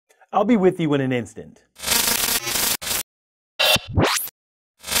I'll be with you in an instant.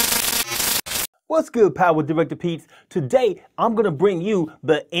 What's good, PowerDirector peeps? Today, I'm gonna bring you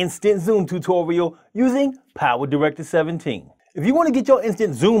the instant zoom tutorial using PowerDirector 17. If you wanna get your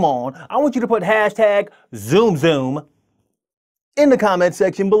instant zoom on, I want you to put hashtag ZoomZoom in the comment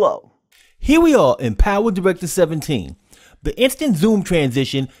section below. Here we are in PowerDirector 17. The instant zoom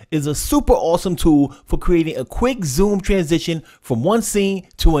transition is a super awesome tool for creating a quick zoom transition from one scene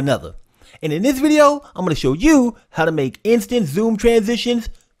to another. And in this video, I'm going to show you how to make instant zoom transitions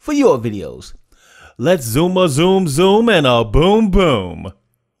for your videos. Let's zoom a zoom zoom and a boom boom.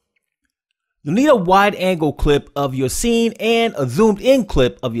 You'll need a wide angle clip of your scene and a zoomed in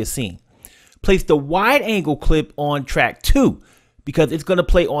clip of your scene. Place the wide angle clip on track 2 because it's going to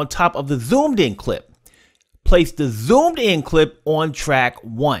play on top of the zoomed in clip. Place the zoomed in clip on track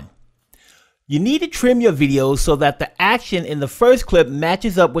 1. You need to trim your videos so that the action in the first clip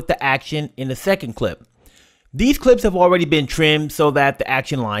matches up with the action in the second clip. These clips have already been trimmed so that the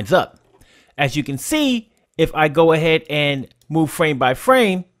action lines up. As you can see, if I go ahead and move frame by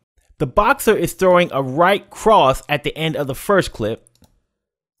frame, the boxer is throwing a right cross at the end of the first clip,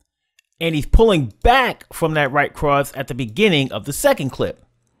 and he's pulling back from that right cross at the beginning of the second clip.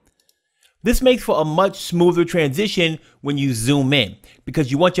 This makes for a much smoother transition when you zoom in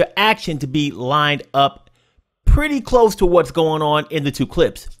because you want your action to be lined up pretty close to what's going on in the two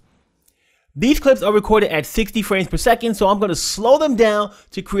clips. These clips are recorded at 60 frames per second, so I'm going to slow them down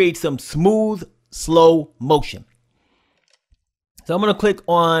to create some smooth, slow motion. So I'm going to click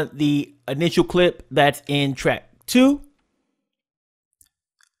on the initial clip that's in track 2.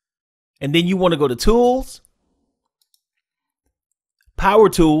 And then you want to go to Tools, Power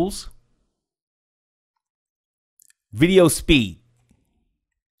Tools, Video Speed.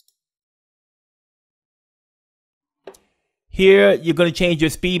 Here, you're going to change your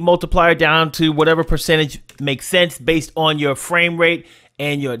speed multiplier down to whatever percentage makes sense based on your frame rate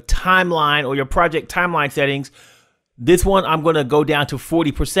and your timeline or your project timeline settings. This one, I'm going to go down to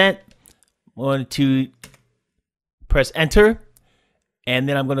 40%. I'm going to press Enter, and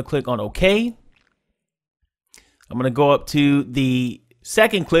then I'm going to click on OK. I'm going to go up to the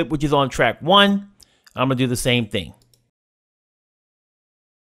second clip, which is on track 1. I'm going to do the same thing.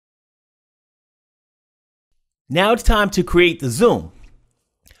 Now it's time to create the zoom.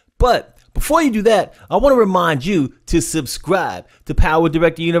 But before you do that, I want to remind you to subscribe to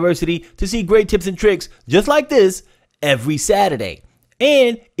PowerDirector University to see great tips and tricks just like this every Saturday.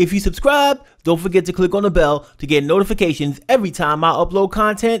 And if you subscribe, don't forget to click on the bell to get notifications every time I upload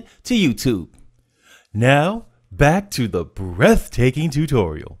content to YouTube. Now, back to the breathtaking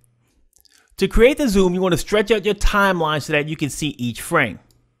tutorial. To create the zoom, you want to stretch out your timeline so that you can see each frame.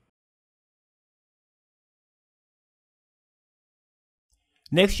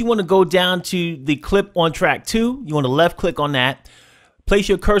 Next, you want to go down to the clip on track 2. You want to left click on that. Place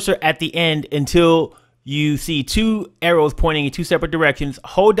your cursor at the end until you see 2 arrows pointing in 2 separate directions.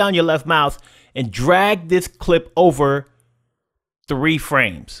 Hold down your left mouse and drag this clip over 3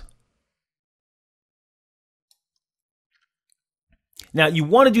 frames. Now, you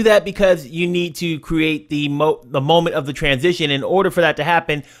want to do that because you need to create the moment of the transition. In order for that to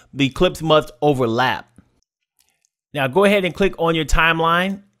happen, the clips must overlap. Now go ahead and click on your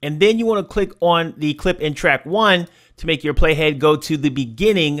timeline, and then you want to click on the clip in track 1 to make your playhead go to the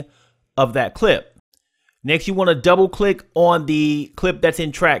beginning of that clip. Next, you want to double click on the clip that's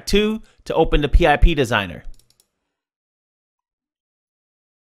in track 2 to open the PIP designer.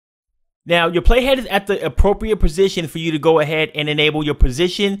 Now your playhead is at the appropriate position for you to go ahead and enable your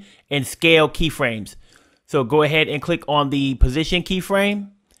position and scale keyframes. So go ahead and click on the position keyframe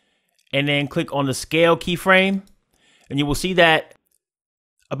and then click on the scale keyframe. And you will see that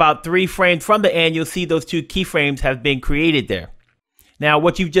about 3 frames from the end, you'll see those 2 keyframes have been created there. Now,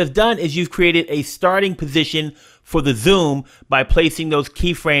 what you've just done is you've created a starting position for the zoom by placing those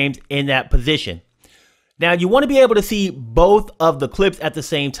keyframes in that position. Now, you want to be able to see both of the clips at the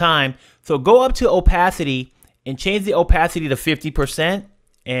same time. So go up to opacity and change the opacity to 50%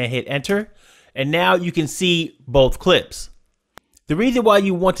 and hit enter. And now you can see both clips. The reason why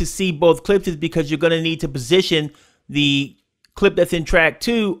you want to see both clips is because you're going to need to position the clip that's in track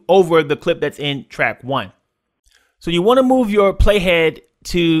 2 over the clip that's in track 1. So you want to move your playhead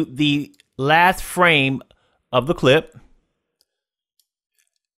to the last frame of the clip.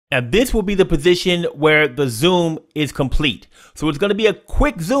 And this will be the position where the zoom is complete. So it's going to be a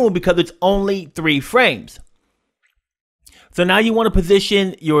quick zoom because it's only 3 frames. So now you want to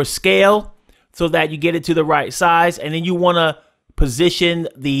position your scale so that you get it to the right size. And then you want to position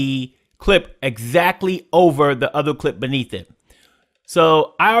the clip exactly over the other clip beneath it.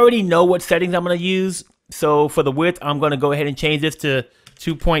 So I already know what settings I'm going to use. So for the width, I'm going to go ahead and change this to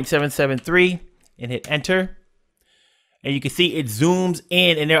 2.773 and hit enter. And you can see it zooms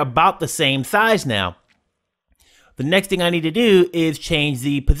in and they're about the same size now. The next thing I need to do is change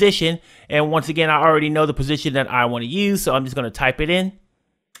the position. And once again, I already know the position that I want to use. So I'm just going to type it in.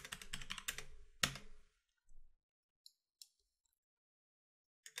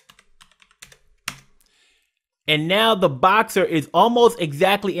 And now the boxer is almost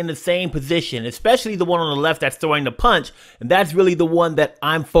exactly in the same position, especially the one on the left that's throwing the punch. And that's really the one that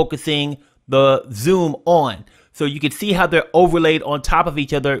I'm focusing the zoom on. So you can see how they're overlaid on top of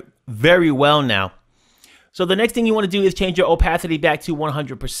each other very well now. So the next thing you want to do is change your opacity back to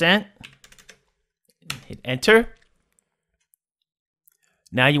 100%. Hit enter.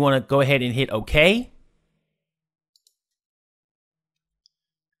 Now you want to go ahead and hit OK.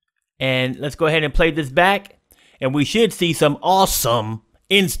 And let's go ahead and play this back. And we should see some awesome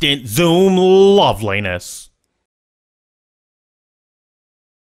instant zoom loveliness.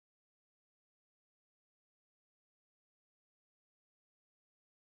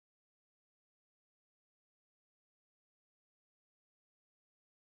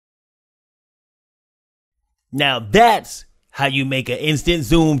 Now that's how you make an instant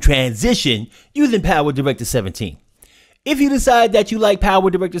zoom transition using PowerDirector 17. If you decide that you like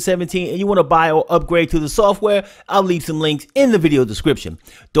PowerDirector 17 and you want to buy or upgrade to the software, I'll leave some links in the video description.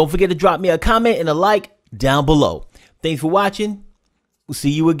 Don't forget to drop me a comment and a like down below. Thanks for watching. We'll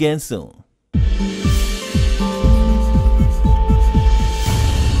see you again soon.